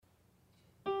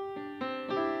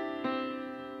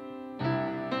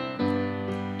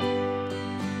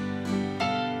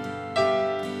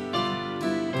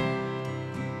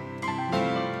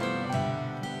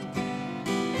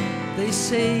They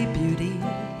say beauty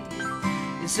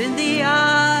is in the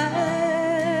eye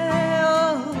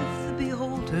of the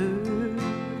beholder,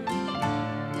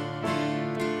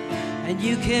 and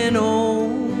you can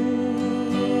only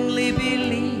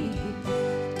believe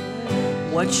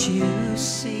what you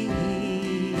see.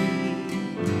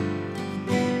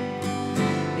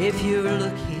 If you're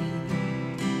looking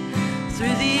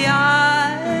through the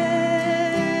eyes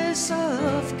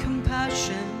of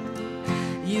compassion,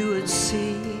 you would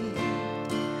see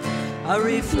a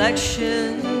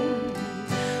reflection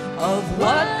of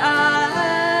what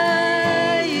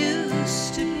I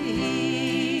used to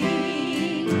be.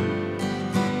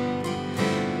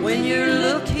 When you're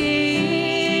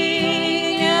looking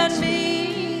at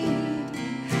me,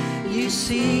 you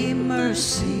see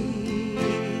mercy.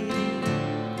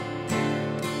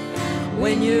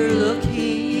 When you're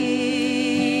looking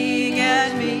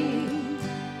at me,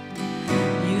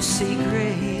 you see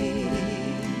grace.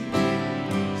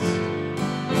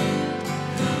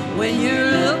 When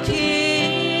you're looking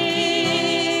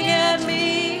at me,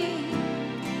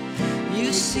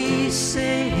 you see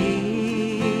saved.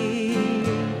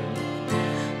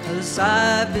 'Cause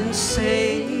I've been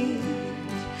saved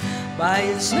by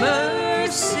His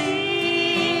mercy.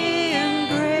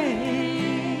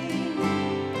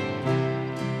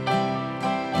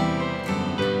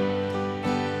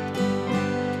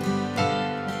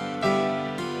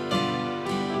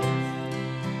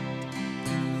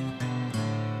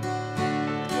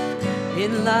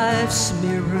 In life's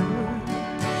mirror,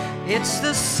 it's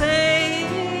the same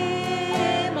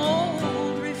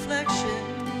old reflection,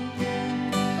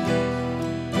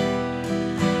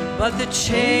 but the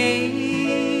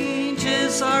changes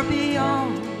are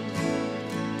beyond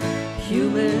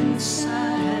human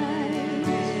sight.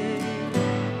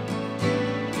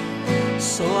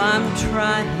 So I'm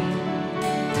trying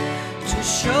to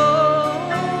show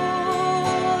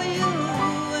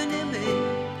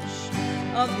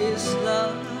of His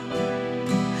love,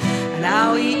 and how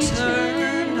He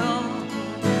turned on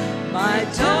my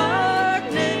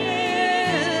darkness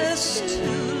to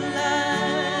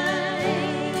light.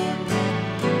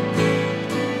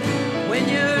 When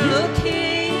you're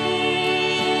looking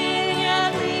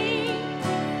at me,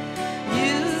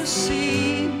 you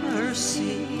see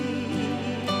mercy.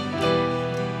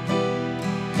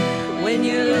 When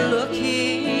you're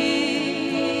looking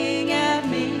at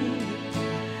me,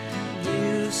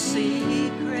 see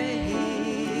grace.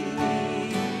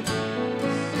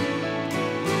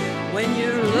 When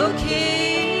you're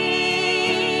looking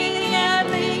at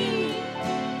me,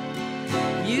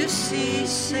 you see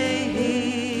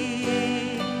saved.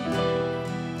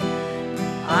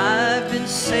 I've been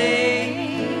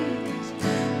saved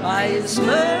by His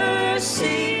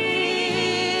mercy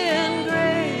and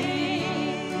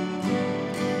grace.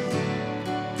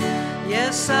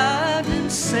 Yes, I've been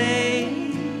saved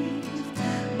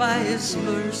by His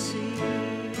mercy,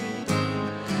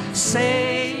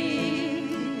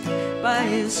 saved by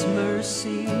His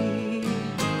mercy,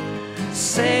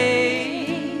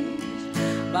 saved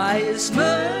by His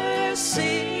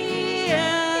mercy.